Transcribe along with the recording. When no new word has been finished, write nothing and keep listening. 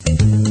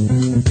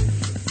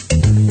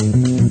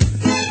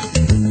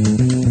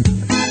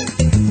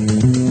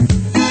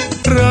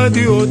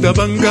راديو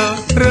دبنقا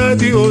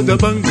راديو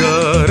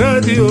دبنقا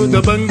راديو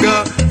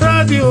دبنقا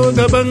راديو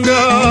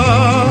دبنقا.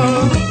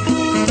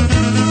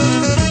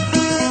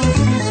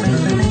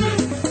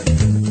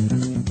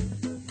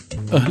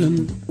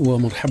 أهلا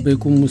ومرحبا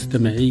بكم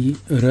مستمعي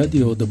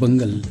راديو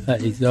دبنقا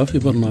الأعزاء في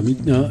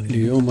برنامجنا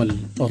ليوم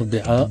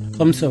الأربعاء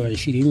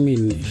 25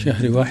 من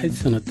شهر 1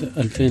 سنة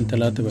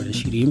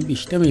 2023.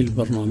 بيشتمل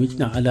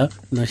برنامجنا على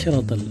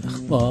نشرة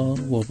الأخبار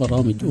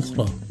وبرامج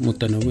أخرى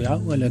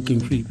متنوعة، ولكن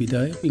في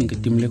البداية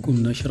بنقدم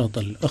لكم نشرة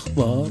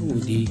الأخبار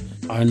ودي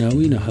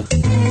عناوينها.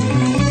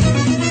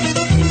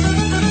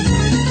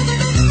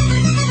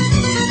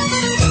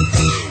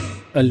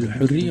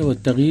 الحرية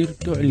والتغيير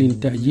تعلن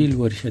تأجيل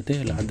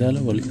ورشتي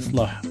العدالة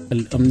والإصلاح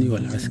الأمني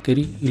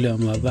والعسكري إلى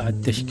ما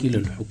بعد تشكيل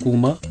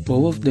الحكومة،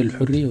 ووفد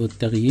الحرية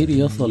والتغيير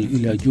يصل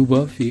إلى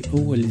جوبا في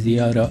أول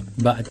زيارة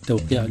بعد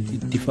توقيع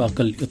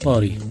الاتفاق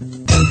الإطاري.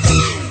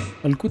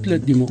 الكتلة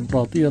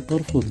الديمقراطية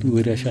ترفض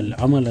ورش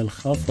العمل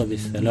الخاصة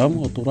بالسلام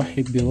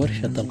وترحب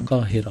بورشة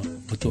القاهرة،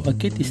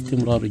 وتؤكد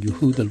استمرار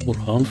جهود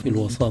البرهان في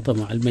الوساطة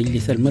مع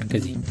المجلس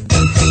المركزي.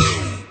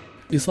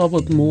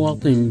 إصابة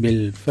مواطن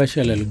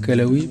بالفشل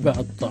الكلوي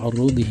بعد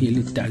تعرضه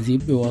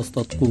للتعذيب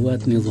بواسطة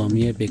قوات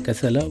نظامية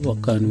بكسلة،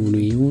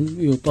 وقانونيون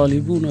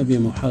يطالبون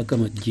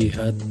بمحاكمة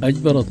جهات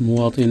أجبرت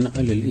مواطن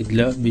على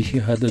الإدلاء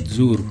بشهادة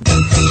زور.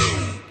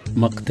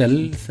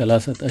 مقتل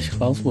 3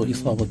 أشخاص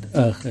وإصابة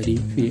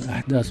آخرين في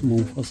أحداث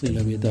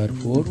منفصلة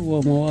بدارفور،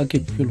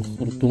 ومواكب في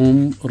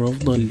الخرطوم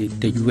رفضا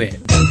للتجويع.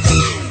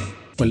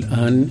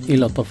 والآن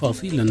إلى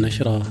تفاصيل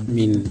النشرة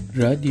من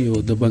راديو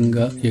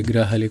دبنقا،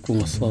 يقراها لكم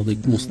الصادق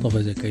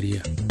مصطفى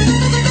زكريا.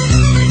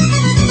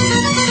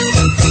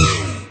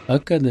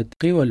 أكدت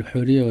قوى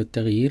الحرية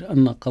والتغيير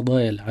أن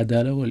قضايا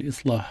العدالة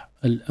والإصلاح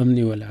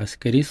الأمني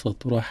والعسكري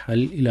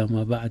سترحل إلى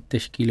ما بعد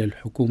تشكيل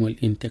الحكومة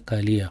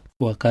الانتقالية.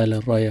 وقال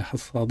الرايح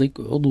الصادق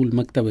عضو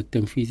المكتب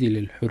التنفيذي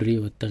للحرية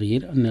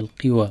والتغيير أن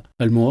القوى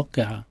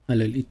الموقعة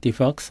على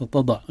الاتفاق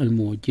ستضع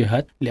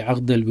الموجهات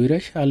لعقد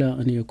الورش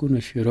على أن يكون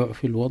الشروع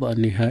في الوضع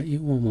النهائي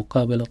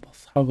ومقابلة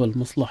أصحاب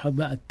المصلحة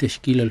بعد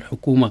تشكيل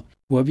الحكومة.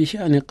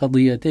 وبشأن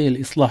قضيتي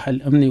الإصلاح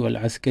الأمني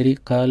والعسكري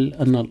قال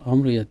أن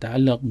الأمر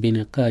يتعلق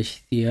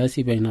بنقاش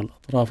سياسي بين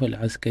الأطراف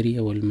العسكرية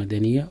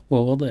والمدنية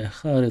ووضع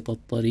خارطة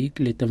طريق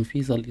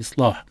لتنفيذ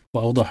الإصلاح.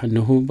 وأوضح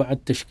أنه بعد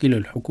تشكيل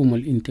الحكومة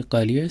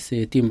الانتقالية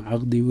سيتم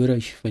عقد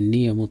ورش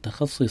فنية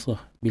متخصصة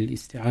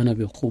بالاستعانة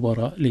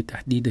بخبراء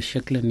لتحديد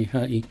الشكل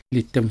النهائي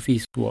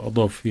للتنفيذ.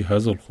 وأضاف في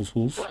هذا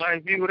الخصوص: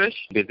 في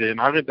ورش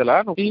بتنعقد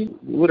الآن، وفي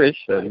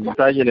ورش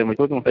محتاجة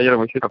لمجهود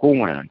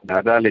حكومة. يعني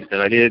العدالة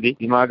الانتقالية دي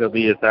ما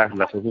قضية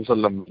سهلة، خصوصا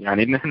لما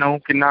يعني إن إحنا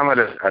ممكن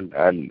نعمل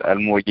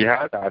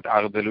الموجهات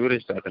عقد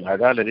الورش بتاعت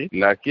العدالة دي،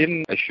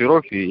 لكن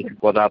الشروع في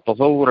وضع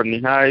التصور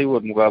النهائي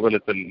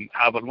والمقابلة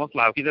أصحاب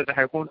المصلحة وكذا ده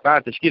حيكون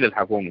بعد تشكيل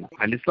الحكومة.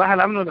 الإصلاح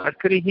الأمني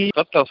والعسكري هي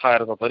خطة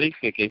خارطة طريق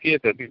في كيفية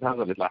تنفيذ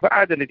هذا الإصلاح.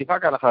 بعد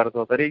الاتفاق على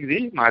خارطة الطريق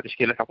دي مع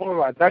تشكيل الحكومة،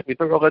 بعد ذلك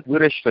بتعقد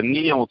ورش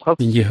فنية متخصصة.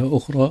 من جهة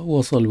أخرى،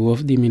 وصل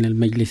وفد من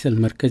المجلس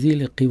المركزي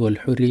لقوى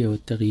الحرية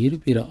والتغيير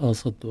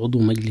برئاسة عضو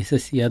مجلس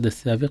السيادة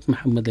السابق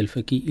محمد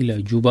الفكي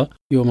إلى جوبا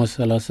يوم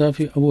الثلاثاء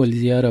في أول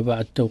زيارة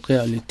بعد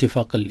توقيع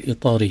الاتفاق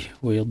الإطاري.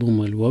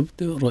 ويضم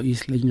الوفد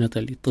رئيس لجنة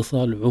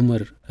الاتصال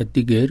عمر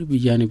الدقير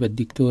بجانب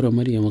الدكتورة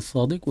مريم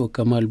الصادق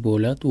وكمال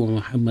بولات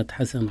ومحمد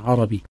حسن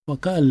عربي.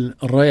 وقال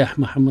الرايح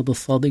محمد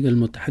الصادق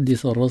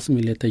المتحدث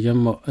الرسمي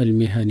لتجمع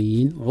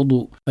المهنيين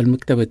عضو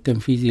المكتب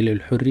التنفيذي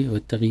للحرية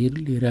والتغيير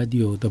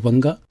لراديو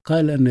دبنقا،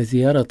 قال أن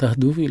زيارة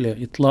تهدف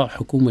إلى إطلاع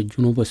حكومة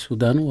جنوب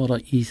السودان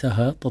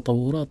ورئيسها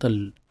تطورات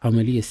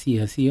العملية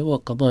السياسية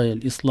وقضايا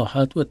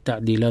الإصلاحات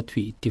والتعديلات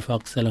في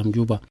اتفاق سلام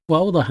جوبا.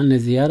 وأوضح أن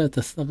الزيارة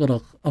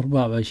تستغرق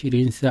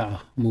 24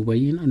 ساعة،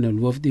 مبين أن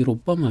الوفد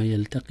ربما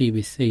يلتقي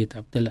بالسيد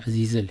عبد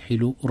العزيز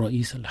الحلو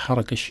رئيس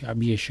الحركة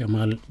الشعبية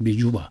الشمال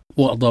بجوبا.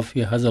 وأضاف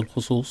في هذا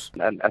الخصوص: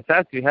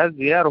 الأساس في هذه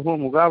الزيارة هو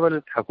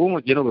مقابلة حكومة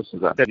جنوب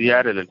السودان.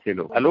 زيارة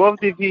للحلو.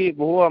 الوفد فيه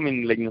هو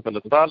من لجنة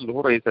الاتصال،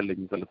 هو رئيس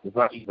لجنة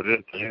الاتصال الحرية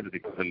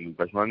والتغيير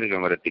الباشمهندس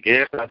عمر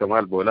الدقير،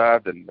 كمال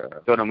بولاد،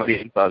 الدكتورة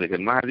مريم صادق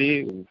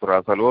المهدي،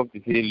 وفراس الوفد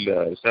في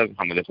الأستاذ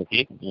محمد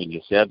الفكي من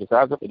السيادة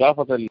السابق،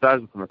 إضافة للأستاذ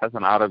محمد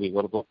حسن عربي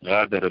برضه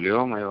غادر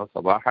اليوم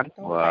صباحا.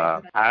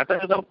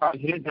 وأعتقد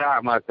 24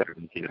 ساعة ما أكثر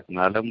من كده،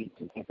 ما لم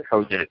تكن في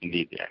حوجة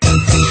جديد يعني.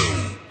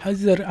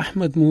 حذر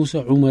أحمد موسى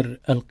عمر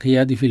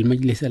القيادي في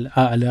المجلس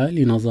الأعلى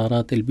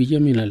لنظارات البيئة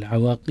من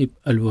العواقب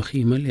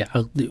الوخيمة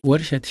لعقد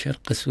ورشة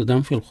شرق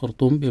السودان في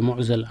الخرطوم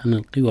بمعزل عن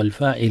القوى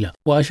الفاعلة.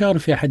 وأشار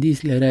في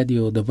حديث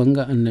لراديو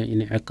دبنقا أن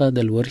انعقاد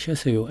الورشة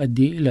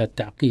سيؤدي إلى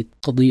تعقيد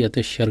قضية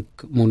الشرق،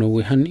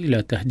 منوها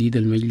إلى تهديد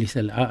المجلس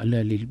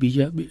الأعلى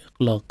للبيئة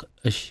بإغلاق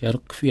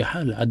الشرق في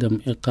حال عدم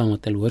إقامة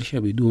الورشة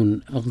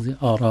بدون أخذ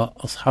آراء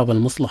أصحاب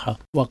المصلحة.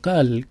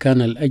 وقال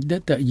كان الأجدى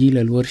تأجيل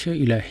الورشة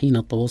إلى حين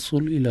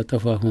التوصل إلى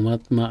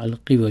تفاهمات مع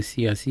القوى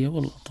السياسية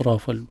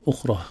والأطراف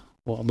الأخرى.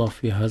 وأضاف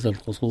في هذا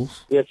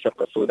الخصوص: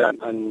 شرق السودان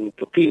أن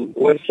تقيم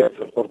ورشة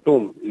في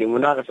الخرطوم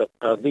لمناقشة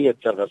قضية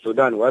شرق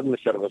السودان وأزمة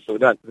شرق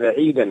السودان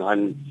بعيدا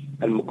عن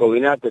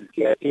المكونات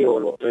السياسية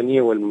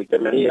والوطنية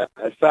والمجتمعية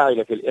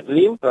الفاعلة في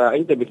الإقليم،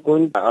 فأنت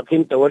بتكون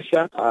أقيمت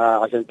ورشة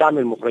عشان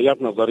تعمل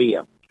مخرجات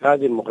نظرية.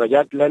 هذه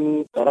المخرجات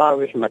لن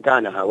تراوح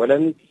مكانها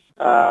ولن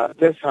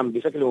تفهم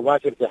بشكل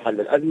مباشر في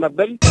حل الأزمة،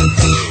 بل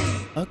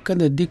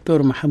أكد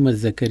الدكتور محمد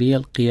زكريا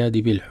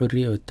القيادي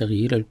بالحرية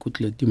والتغيير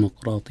الكتلة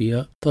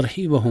الديمقراطية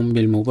ترحيبهم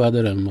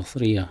بالمبادرة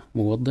المصرية،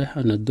 موضح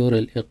أن الدور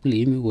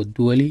الإقليمي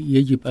والدولي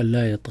يجب أن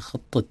لا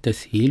يتخطى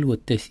التسهيل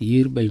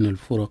والتسيير بين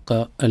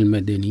الفرقاء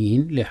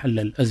المدنيين لحل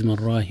الأزمة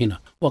الراهنة.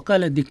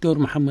 وقال الدكتور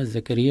محمد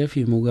زكريا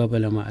في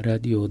مقابلة مع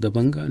راديو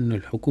دبنقا أن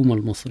الحكومة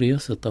المصرية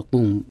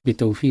ستقوم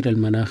بتوفير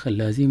المناخ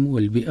اللازم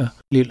والبيئة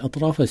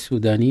للأطراف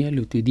السودانية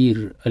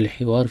لتدير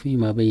الحوار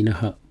فيما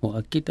بينها،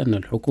 مؤكد أن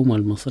الحكومة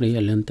المصرية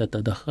لن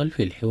تتدخل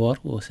في الحوار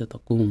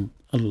وستقوم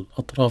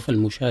الأطراف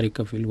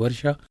المشاركة في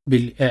الورشة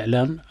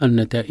بالإعلان عن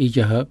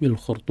نتائجها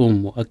بالخرطوم،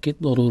 مؤكد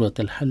ضرورة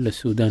الحل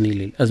السوداني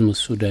للأزمة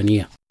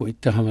السودانية.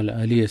 واتهم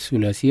الآلية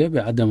الثلاثية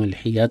بعدم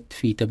الحياد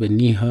في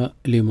تبنيها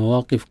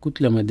لمواقف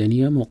كتلة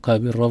مدنية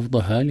مقابل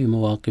رفضها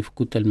لمواقف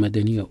كتل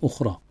مدنية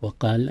أخرى،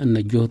 وقال أن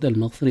الجهد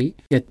المصري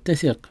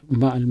يتسق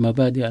مع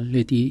المبادئ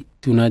التي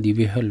تنادي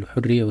بها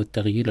الحرية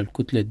والتغيير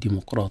الكتلة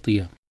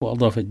الديمقراطية.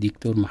 وأضاف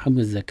الدكتور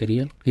محمد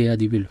زكريا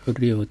القيادي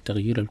بالحرية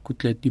والتغيير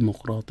الكتلة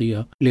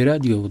الديمقراطية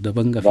لراديو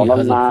دبنقا في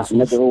هذا الخصوص: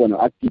 ندعو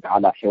ونؤكد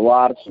على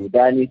حوار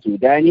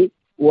سوداني،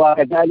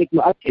 وكذلك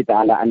نؤكد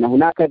على أن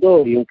هناك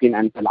دور يمكن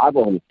أن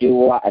تلعبه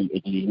القوى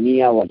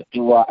الإقليمية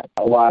والقوى،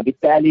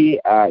 وبالتالي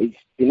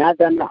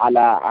استنادا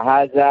على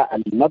هذا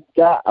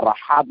المبدأ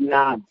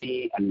رحبنا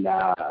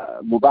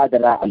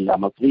بالمبادرة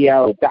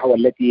المصرية والدعوة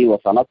التي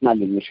وصلتنا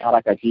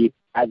للمشاركة في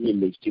هذه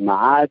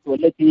الاجتماعات،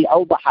 والتي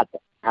أوضحت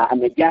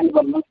أن الجانب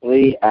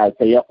المصري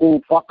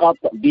سيقوم فقط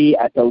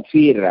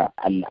بتوفير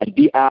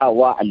البيئة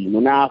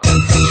والمناخ.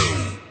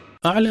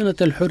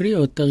 أعلنت الحرية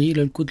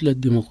والتغيير الكتلة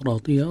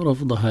الديمقراطية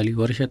رفضها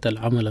لورشة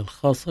العمل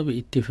الخاصة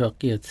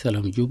باتفاقية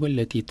سلام جوبا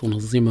التي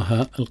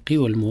تنظمها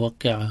القوى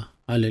الموقعة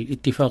على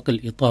الاتفاق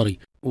الإطاري.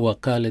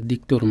 وقال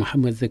الدكتور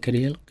محمد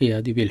زكريا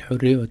القيادي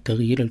بالحرية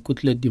والتغيير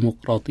الكتلة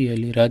الديمقراطية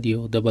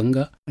لراديو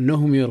دبنقا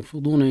أنهم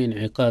يرفضون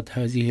انعقاد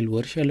هذه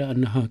الورشة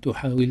لأنها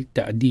تحاول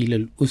تعديل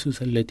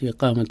الأسس التي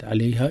قامت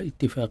عليها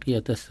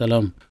اتفاقية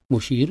السلام،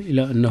 مشير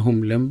إلى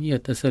أنهم لم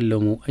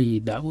يتسلموا أي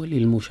دعوة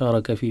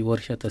للمشاركة في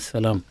ورشة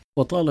السلام،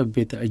 وطالب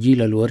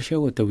بتأجيل الورشة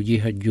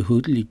وتوجيه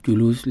الجهود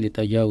للجلوس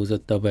لتجاوز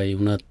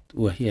التباينات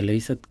وهي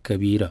ليست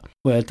كبيرة.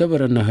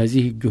 واعتبر أن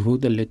هذه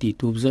الجهود التي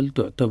تبذل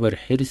تعتبر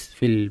حرص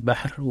في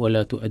البحر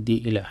ولا تؤدي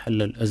إلى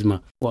حل الأزمة.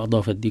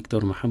 وأضاف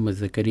الدكتور محمد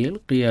زكريا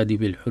القيادي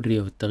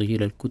بالحرية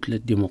والتغيير الكتلة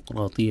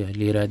الديمقراطية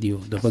لراديو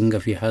دبنقا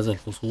في هذا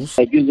الخصوص: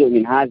 جزء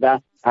من هذا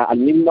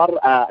المنبر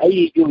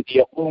أي جهد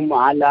يقوم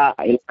على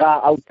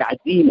إلقاء أو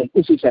تعديل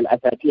الأسس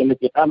الأساسية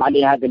التي قام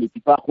عليها هذا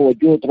الاتفاق هو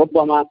جهد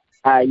ربما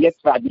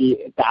يدفع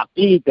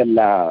بتعقيد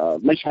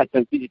مشهد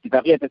تنفيذ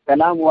اتفاقية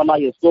السلام ولا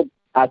يصب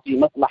في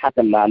مصلحة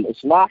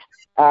الإصلاح.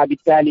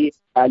 بالتالي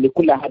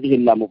لكل هذه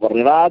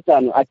المبررات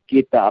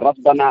نؤكد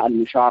رفضنا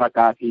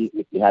المشاركة في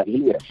مثل هذه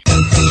الورش.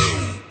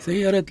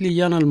 سيرت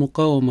لجان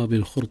المقاومة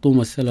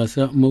بالخرطوم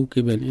الثلاثاء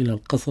موكبا إلى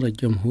القصر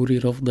الجمهوري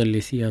رفضا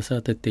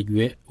لسياسات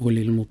التجويع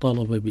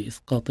وللمطالبة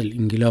بإسقاط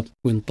الانقلاب،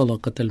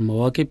 وانطلقت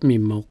المواكب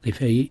من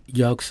موقفي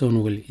جاكسون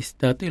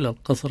والإستات إلى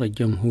القصر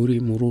الجمهوري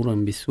مرورا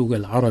بالسوق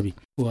العربي.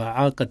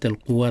 وأعاقت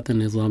القوات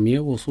النظامية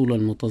وصول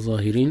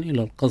المتظاهرين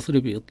إلى القصر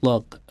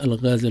بإطلاق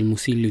الغاز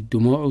المسيل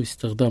للدموع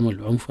واستخدام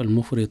العنف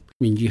المفرط.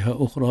 من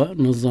جهة أخرى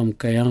نظم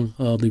كيان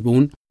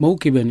غاضبون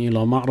موكبا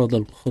إلى معرض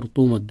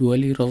الخرطوم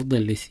الدولي رفضا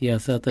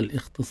للسياسات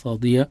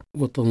الاقتصادية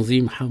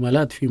وتنظيم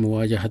حملات في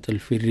مواجهة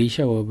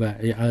الفريشة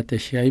وبائعات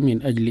الشاي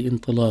من أجل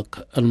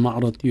انطلاق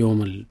المعرض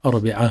يوم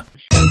الأربعاء.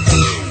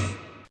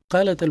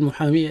 قالت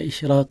المحامية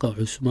إشراق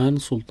عثمان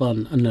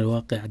سلطان أن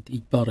واقعة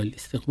إجبار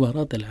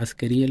الاستخبارات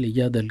العسكرية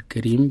لجاد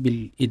الكريم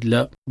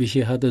بالإدلاء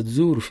بشهادة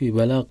زور في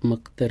بلاغ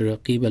مقتل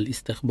رقيب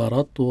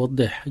الاستخبارات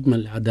توضح حجم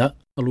العداء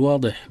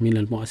الواضح من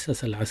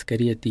المؤسسة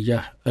العسكرية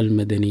تجاه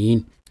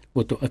المدنيين،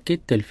 وتؤكد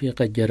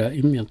تلفيق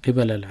الجرائم من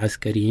قبل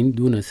العسكريين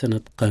دون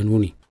سند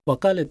قانوني.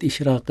 وقالت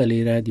إشراق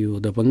لراديو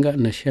دبنقا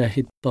أن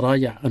الشاهد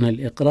تراجع عن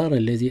الإقرار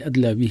الذي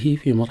أدلى به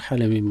في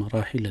مرحلة من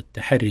مراحل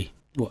التحري،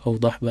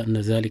 وأوضح بأن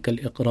ذلك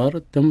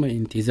الإقرار تم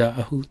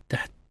انتزاعه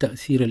تحت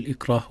تأثير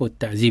الإكراه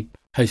والتعذيب،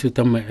 حيث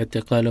تم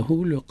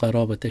اعتقاله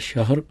لقرابة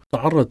الشهر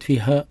تعرض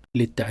فيها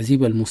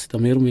للتعذيب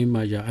المستمر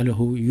مما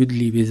جعله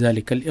يدلي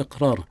بذلك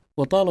الإقرار.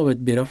 وطالبت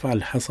برفع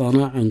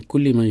الحصانة عن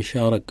كل من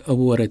شارك أو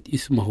ورد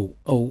اسمه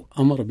أو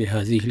أمر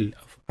بهذه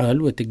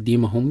الأفعال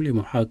وتقديمهم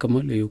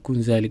لمحاكمة ليكون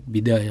ذلك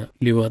بداية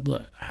لوضع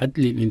حد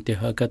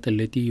للانتهاكات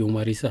التي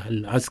يمارسها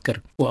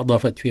العسكر.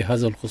 وأضافت في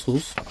هذا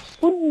الخصوص: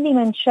 كل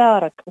من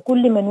شارك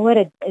وكل من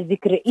ورد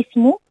ذكر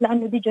اسمه،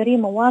 لأنه دي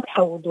جريمة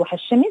واضحة وضوح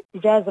الشمس،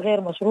 إجاز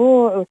غير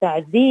مشروع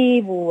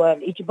وتعذيب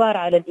والإجبار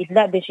على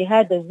الإدلاء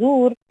بشهادة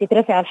زور،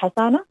 تترفع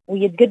الحصانة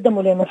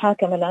ويتقدموا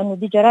للمحاكمة، لأنه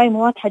دي جرائم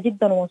واضحة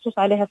جدا ومنصوص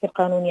عليها في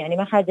القانون، يعني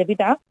ما حاجة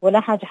بدعة ولا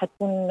حاجة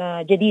حتكون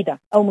جديدة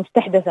أو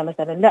مستحدثة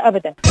مثلا، لا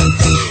أبدا.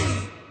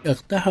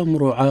 اقتحم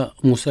رعاة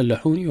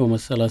مسلحون يوم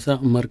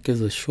الثلاثاء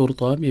مركز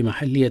الشرطة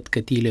بمحلية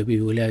كتيلة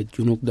بولاية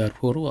جنوب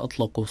دارفور،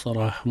 وأطلقوا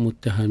سراح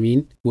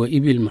متهمين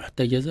وإبل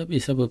محتجزة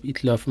بسبب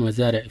إتلاف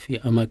مزارع في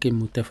أماكن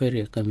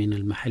متفرقة من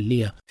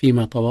المحلية،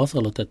 فيما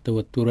تواصلت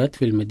التوترات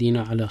في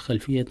المدينة على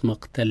خلفية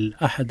مقتل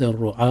أحد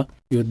الرعاة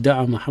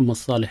يدعى محمد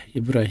صالح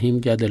إبراهيم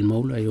جاد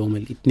المولى يوم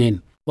الاثنين.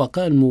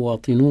 وقال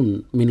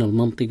مواطنون من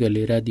المنطقة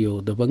لراديو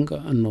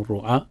دبنقا أن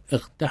الرعاة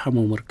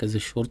اقتحموا مركز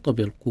الشرطة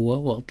بالقوة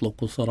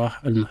وأطلقوا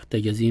سراح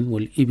المحتجزين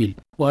والإبل،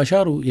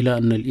 وأشاروا إلى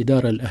أن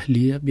الإدارة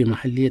الأهلية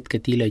بمحلية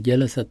كتيلة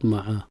جلست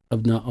مع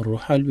أبناء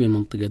الرحل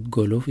بمنطقة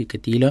غولو في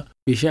كتيلة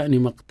بشأن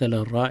مقتل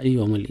الراعي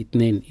يوم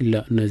الاثنين،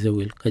 إلا أن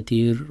ذوي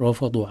القتيل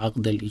رفضوا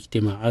عقد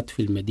الاجتماعات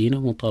في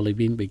المدينة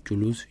مطالبين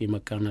بالجلوس في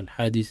مكان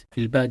الحادث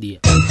في البادية.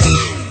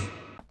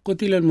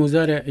 قتل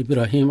المزارع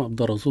إبراهيم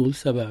عبد الرسول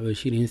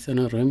 27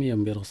 سنة رميا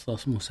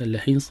برصاص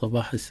مسلحين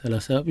صباح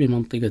الثلاثاء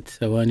بمنطقة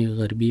ثواني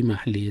غربي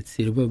محلية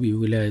سربة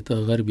بولاية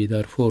غرب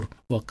دارفور.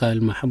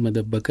 وقال محمد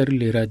البكر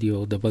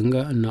لراديو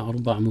دبنقا أن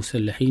 4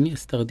 مسلحين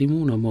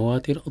يستخدمون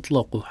مواتر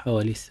أطلقوا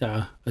حوالي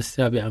الساعة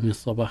 7 من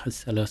صباح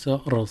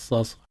الثلاثاء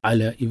الرصاص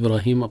على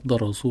إبراهيم عبد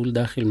الرسول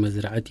داخل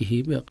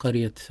مزرعته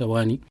بقرية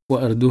ثواني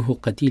وأردوه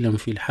قتيلا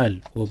في الحال.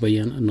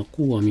 وبين أن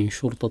قوة من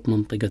شرطة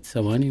منطقة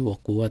ثواني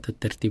وقوات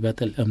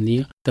الترتيبات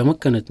الأمنية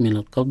تمكنت من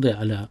القبض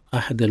على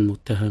أحد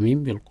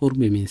المتهمين بالقرب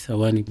من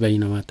ثواني،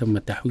 بينما تم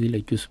تحويل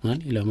الجثمان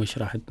إلى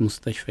مشرحة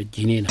مستشفى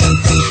الجنينة.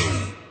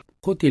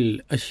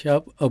 قتل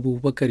الشاب أبو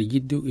بكر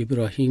جدو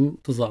إبراهيم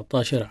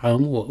 19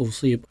 عام،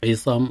 وأصيب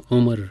عصام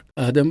عمر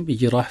آدم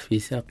بجراح في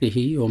ساقه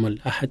يوم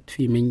الأحد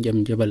في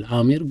منجم جبل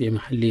عامر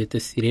بمحلية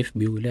السريف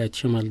بولاية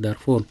شمال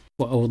دارفور.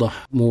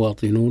 وأوضح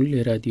مواطنون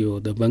لراديو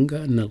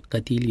دبنقا أن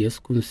القتيل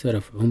يسكن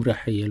سرف عمر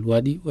حي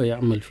الوادي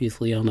ويعمل في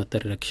صيانة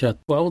الركشات.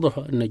 وأوضح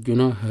أن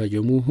الجناه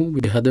هاجموه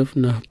بهدف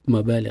نهب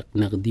مبالغ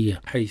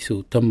نقدية، حيث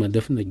تم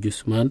دفن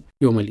الجثمان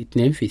يوم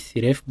الاثنين في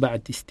السريف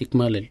بعد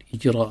استكمال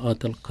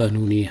الإجراءات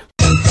القانونية.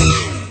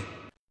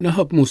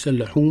 نهب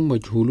مسلحون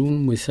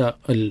مجهولون مساء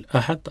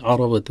الأحد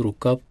عربة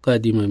ركاب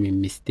قادمة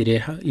من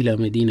مستريحة إلى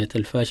مدينة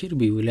الفاشر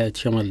بولاية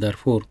شمال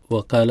دارفور.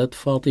 وقالت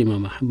فاطمة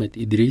محمد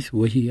إدريس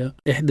وهي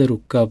إحدى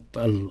ركاب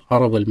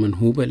العربة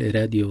المنهوبة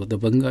لراديو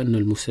دبنقا أن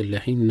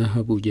المسلحين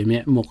نهبوا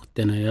جميع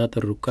مقتنيات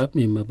الركاب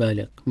من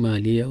مبالغ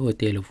مالية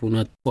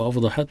وتليفونات.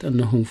 وأوضحت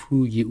أنهم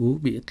فوجئوا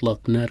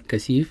بإطلاق نار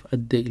كثيف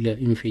أدى إلى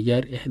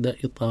انفجار إحدى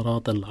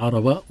إطارات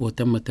العربة،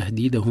 وتم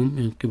تهديدهم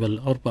من قبل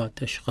 4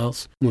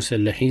 أشخاص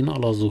مسلحين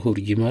على ظهور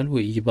جمال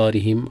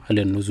وإجبارهم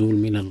على النزول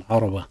من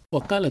العربة.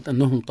 وقالت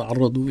أنهم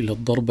تعرضوا إلى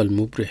الضرب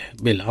المبرح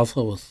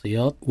بالعصا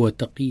والسياط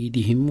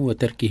وتقييدهم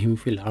وتركهم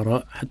في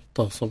العراء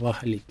حتى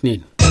صباح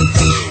الاثنين.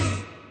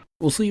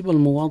 أصيب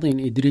المواطن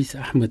إدريس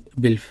أحمد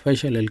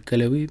بالفشل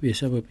الكلوي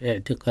بسبب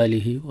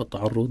اعتقاله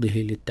وتعرضه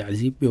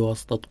للتعذيب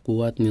بواسطة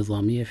قوات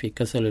نظامية في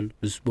كسل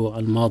الأسبوع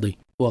الماضي.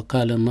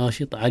 وقال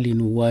الناشط علي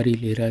نواري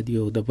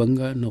لراديو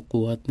دبنقا أن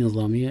قوات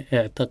نظامية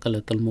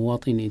اعتقلت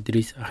المواطن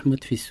إدريس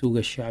أحمد في السوق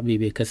الشعبي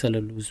بكسل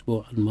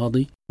الأسبوع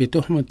الماضي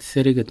بتهمة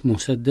سرقة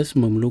مسدس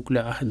مملوك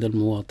لأحد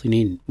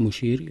المواطنين،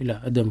 مشير إلى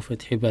عدم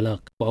فتح بلاغ.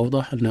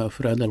 وأوضح أن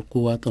أفراد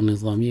القوات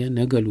النظامية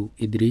نقلوا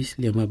إدريس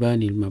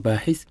لمباني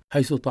المباحث،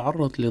 حيث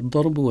تعرض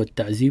للضرب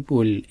والتعذيب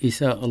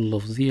والإساءة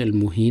اللفظية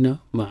المهينة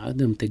مع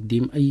عدم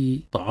تقديم أي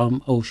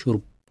طعام أو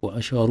شرب.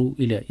 وأشاروا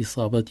إلى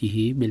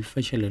إصابته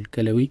بالفشل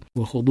الكلوي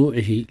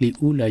وخضوعه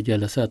لأولى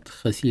جلسات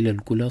غسيل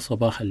الكلى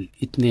صباح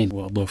الاثنين.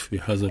 وأضاف في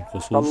هذا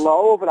الخصوص: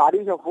 طلعوه في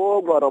العريشة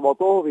فوق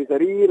وربطوه في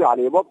سرير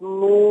على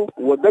بطنه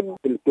ودق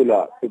في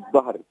الكلى في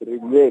الظهر في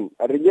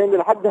الرجلين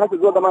لحد هسه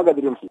الزول ده ما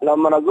قادر يمشي.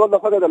 لما الزول ده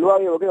فقد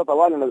الوعي وكده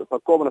طوال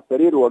فكوه من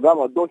السرير وقام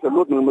ادوه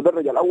شلوت من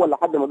المدرج الأول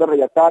لحد المدرج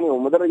الثاني،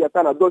 والمدرج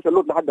الثاني ادوه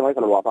شلوت لحد ما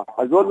يصل الوفاة.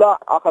 الزول ده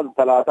أخذ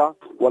 3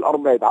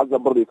 والأربعة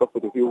يتعذب برضه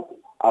يكفتوا فيه.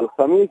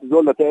 الخميس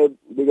الزول ده تعب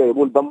بقى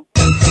يبول دم.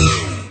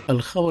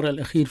 الخبر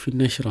الأخير في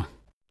النشرة: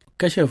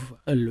 كشف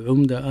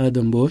العمدة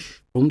آدم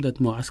بوش عمدة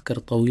معسكر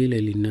طويلة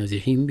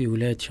للنازحين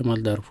بولاية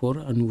شمال دارفور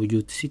عن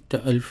وجود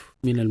 6000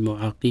 من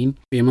المعاقين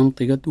في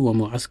منطقة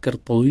ومعسكر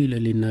طويلة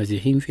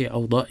للنازحين في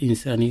أوضاع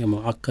إنسانية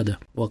معقدة.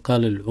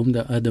 وقال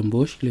العمدة آدم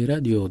بوش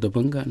لراديو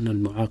دبنقا أن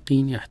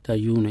المعاقين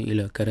يحتاجون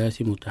إلى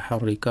كراسي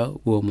متحركة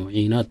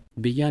ومعينات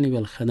بجانب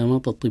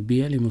الخدمات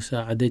الطبية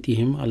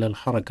لمساعدتهم على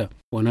الحركة.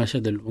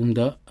 وناشد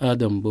العمدة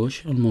آدم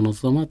بوش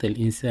المنظمات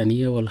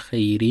الإنسانية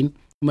والخيرين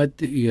مد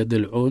يد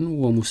العون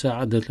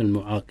ومساعدة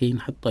المعاقين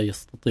حتى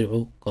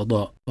يستطيعوا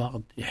قضاء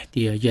بعض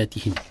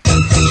احتياجاتهم.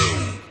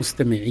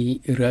 مستمعي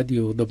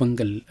راديو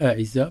دبنقا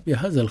الأعزاء،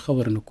 بهذا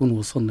الخبر نكون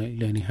وصلنا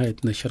إلى نهاية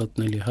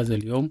نشرتنا لهذا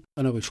اليوم.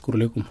 أنا بشكر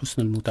لكم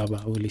حسن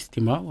المتابعة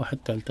والاستماع،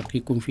 وحتى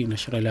ألتقيكم في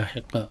نشرة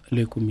لاحقة.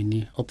 لكم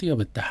مني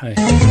أطيب التحايا.